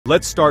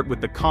Let's start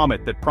with the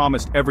comet that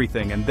promised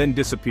everything and then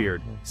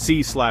disappeared,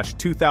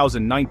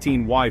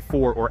 C/2019 Y4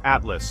 or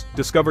ATLAS,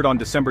 discovered on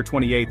December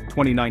 28,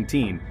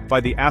 2019, by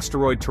the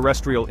Asteroid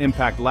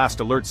Terrestrial-impact Last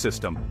Alert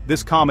System.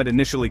 This comet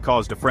initially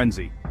caused a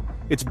frenzy.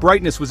 Its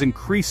brightness was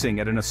increasing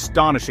at an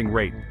astonishing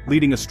rate,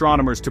 leading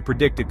astronomers to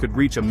predict it could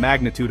reach a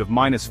magnitude of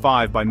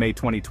 -5 by May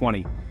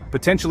 2020,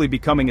 potentially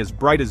becoming as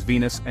bright as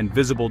Venus and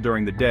visible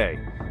during the day.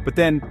 But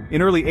then,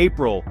 in early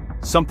April,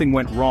 something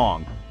went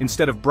wrong.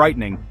 Instead of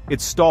brightening,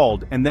 it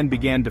stalled and then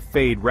began to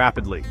fade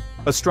rapidly.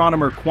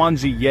 Astronomer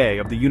Quanzhi Ye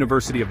of the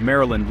University of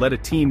Maryland led a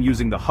team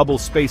using the Hubble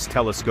Space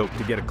Telescope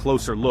to get a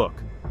closer look.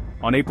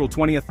 On April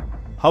 20th,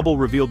 Hubble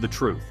revealed the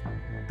truth.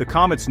 The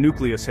comet's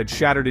nucleus had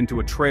shattered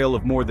into a trail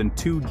of more than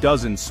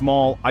 24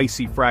 small,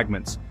 icy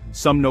fragments,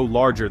 some no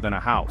larger than a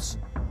house.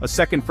 A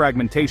second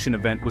fragmentation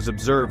event was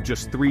observed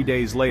just 3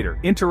 days later.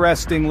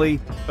 Interestingly,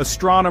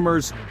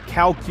 astronomers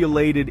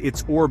calculated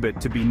its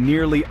orbit to be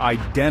nearly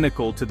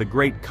identical to the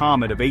Great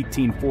Comet of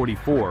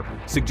 1844,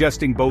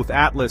 suggesting both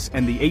Atlas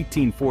and the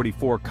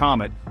 1844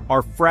 comet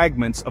are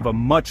fragments of a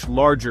much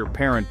larger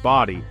parent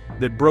body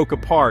that broke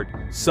apart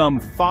some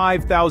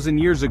 5,000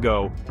 years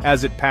ago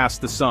as it passed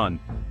the Sun.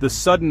 The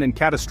sudden and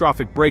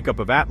catastrophic breakup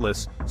of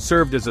Atlas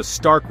served as a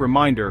stark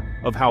reminder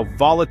of how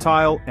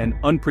volatile and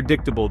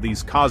unpredictable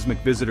these cosmic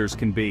visitors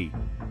can be.